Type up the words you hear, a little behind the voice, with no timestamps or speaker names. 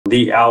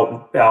The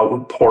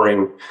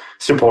outpouring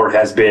support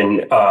has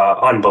been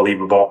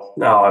unbelievable.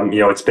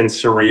 It's been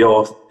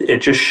surreal. It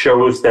just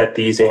shows that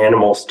these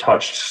animals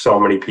touched so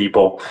many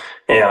people.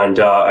 And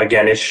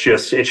again, it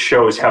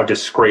shows how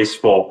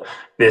disgraceful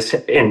this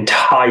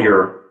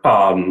entire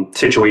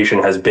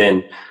situation has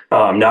been.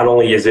 Not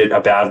only is it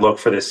a bad look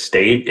for the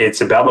state, it's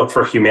a bad look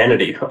for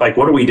humanity. Like,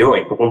 what are we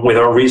doing with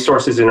our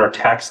resources and our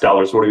tax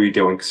dollars? What are we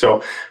doing?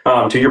 So,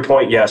 to your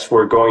point, yes,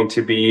 we're going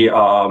to be,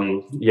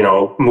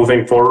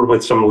 moving forward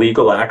with some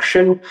legal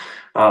action.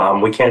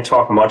 We can't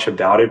talk much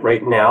about it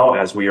right now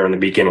as we are in the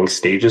beginning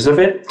stages of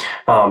it,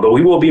 but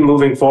we will be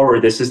moving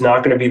forward. This is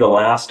not going to be the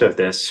last of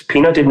this.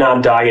 Peanut did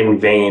not die in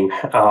vain.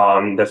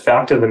 The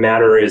fact of the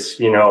matter is,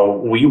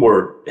 we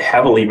were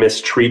heavily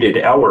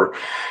mistreated.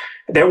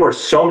 There were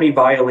so many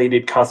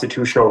violated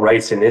constitutional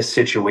rights in this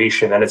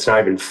situation that it's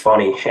not even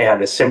funny.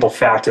 And the simple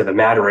fact of the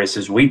matter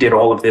is we did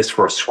all of this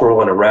for a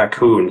squirrel and a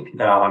raccoon.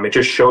 It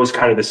just shows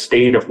kind of the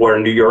state of where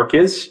New York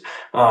is,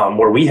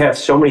 where we have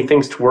so many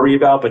things to worry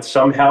about, but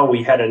somehow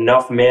we had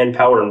enough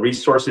manpower and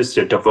resources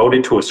to devote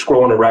it to a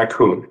squirrel and a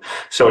raccoon.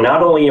 So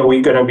not only are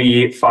we going to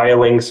be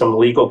filing some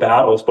legal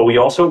battles, but we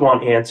also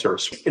want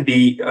answers.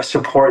 The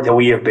support that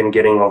we have been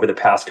getting over the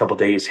past couple of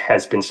days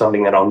has been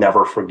something that I'll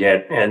never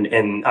forget.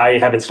 And I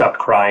haven't stopped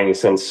crying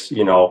since,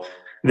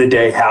 the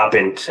day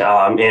happened.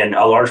 And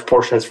a large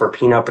portion is for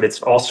Peanut, but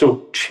it's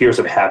also cheers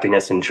of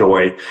happiness and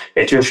joy.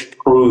 It just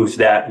proves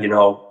that,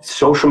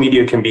 social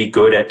media can be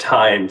good at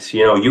times.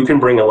 You can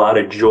bring a lot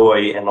of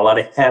joy and a lot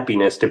of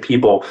happiness to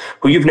people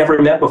who you've never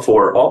met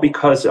before, all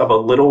because of a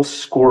little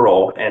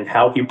squirrel and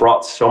how he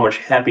brought so much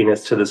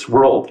happiness to this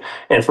world.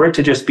 And for it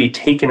to just be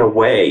taken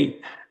away,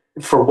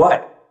 for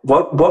what?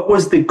 What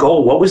was the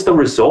goal? What was the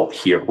result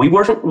here? We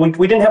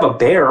didn't have a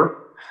bear.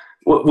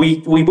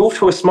 We moved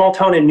to a small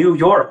town in New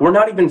York. We're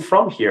not even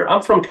from here.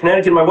 I'm from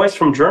Connecticut. My wife's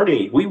from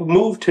Germany. We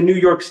moved to New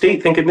York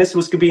State thinking this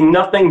was going to be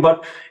nothing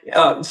but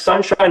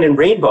sunshine and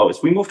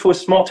rainbows. We moved to a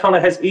small town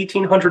that has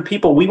 1,800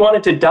 people. We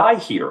wanted to die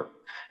here.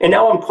 And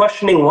now I'm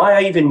questioning why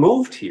I even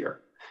moved here.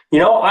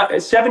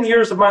 7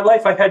 years of my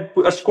life, I had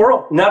a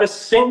squirrel. Not a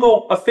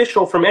single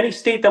official from any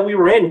state that we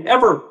were in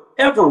ever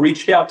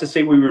reached out to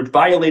say we were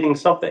violating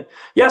something.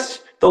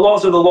 Yes, the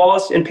laws are the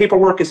laws and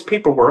paperwork is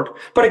paperwork.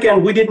 But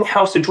again, we didn't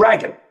house a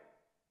dragon.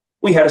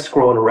 We had a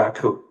squirrel and a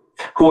raccoon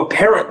who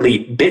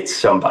apparently bit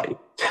somebody.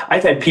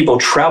 I've had people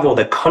travel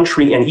the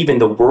country and even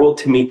the world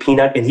to meet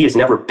Peanut, and he has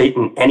never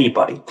bitten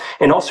anybody.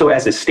 And also,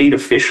 as a state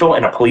official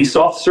and a police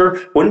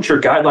officer, wouldn't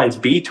your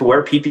guidelines be to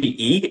wear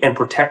PPE and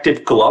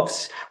protective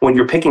gloves when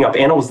you're picking up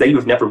animals that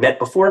you've never met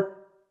before?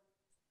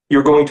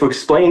 You're going to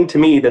explain to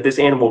me that this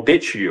animal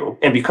bit you,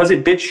 and because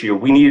it bit you,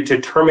 we needed to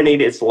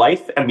terminate its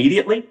life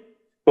immediately?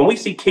 When we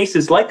see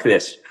cases like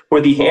this, where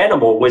the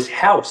animal was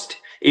housed,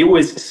 it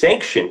was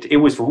sanctioned, it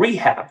was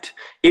rehabbed,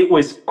 it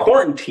was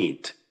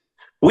quarantined.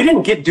 We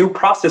didn't get due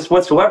process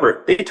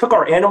whatsoever. They took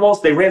our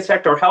animals, they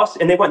ransacked our house,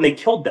 and they went and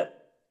they killed them.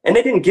 And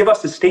they didn't give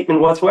us a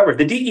statement whatsoever.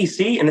 The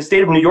DEC in the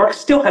state of New York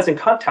still hasn't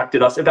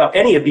contacted us about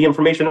any of the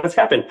information that's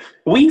happened.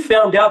 We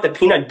found out that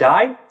Peanut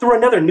died through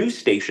another news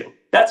station.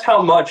 That's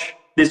how much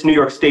this New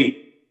York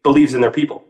state believes in their people.